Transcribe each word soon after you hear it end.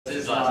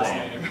last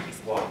name.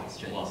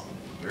 Wow.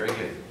 Very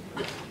good.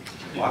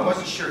 Well, I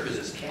wasn't sure because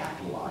it's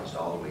capitalized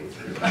all the way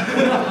through.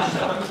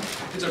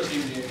 It's our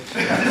team name.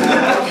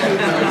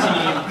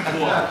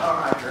 All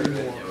right, very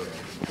good.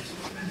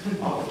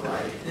 All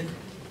right.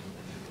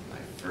 My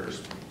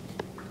first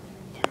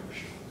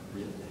barbershop.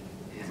 Really?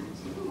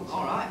 Yeah.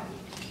 All right.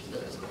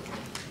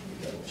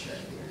 Double check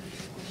here.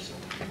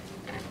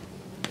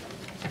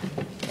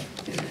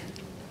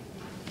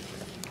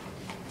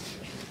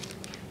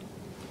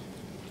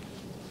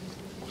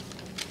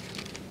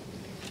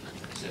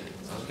 That's it.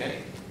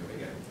 Okay, here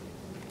we go.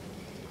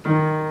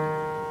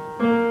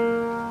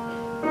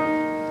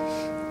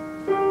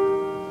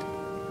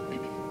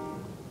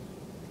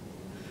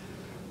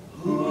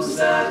 Who's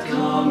that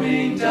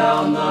coming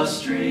down the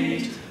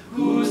street?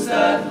 Who's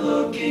that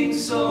looking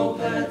so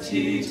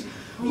petite?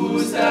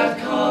 Who's that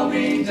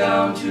coming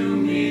down to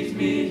meet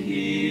me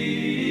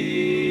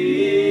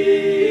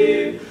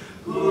here?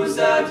 Who's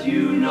that,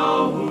 you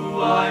know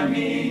who I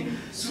mean?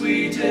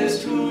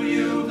 Sweetest who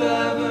you've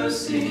ever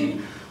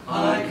seen.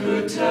 I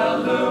could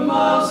tell her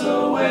miles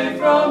away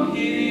from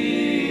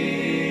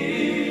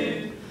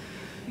here.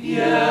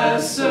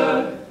 Yes,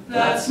 sir,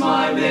 that's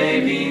my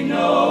baby.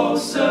 No,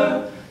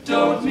 sir,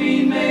 don't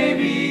mean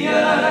maybe.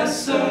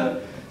 Yes,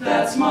 sir,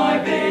 that's my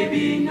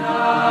baby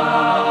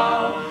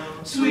now.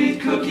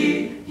 Sweet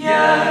cookie,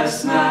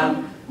 yes,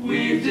 ma'am,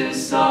 we've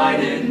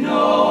decided.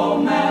 No,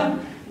 ma'am,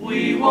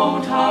 we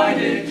won't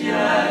hide it.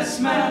 Yes,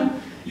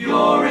 ma'am,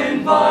 you're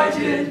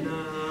invited.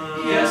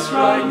 Yes,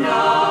 right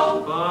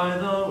now. By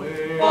the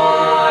way,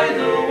 By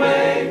the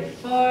way,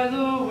 by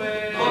the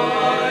way,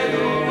 by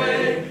the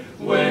way,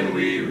 when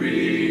we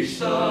reach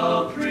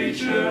the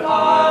preacher,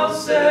 I'll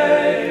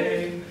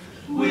say,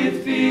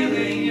 with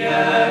feeling,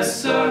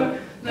 yes, sir,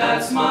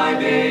 that's my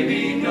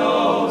baby.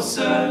 No,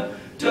 sir,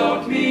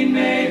 don't mean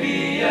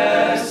maybe.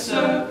 Yes,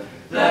 sir,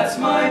 that's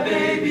my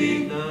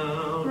baby.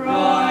 now,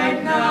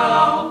 Right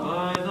now.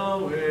 by the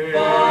way,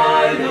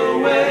 By the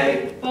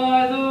way,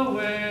 by the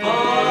way,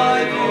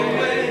 by the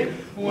way,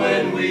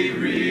 when we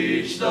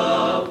reach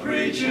the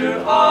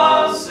preacher,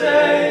 I'll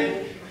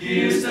say,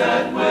 here's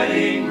that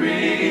wedding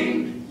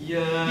ring.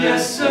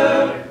 Yes,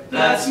 sir,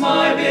 that's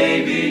my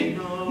baby.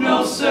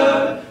 No,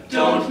 sir,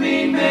 don't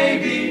mean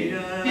maybe.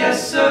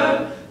 Yes,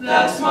 sir,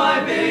 that's my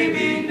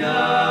baby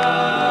now.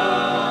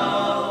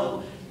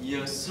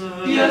 Yes,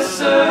 sir. Yes,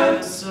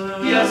 sir.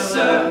 Yes,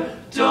 sir.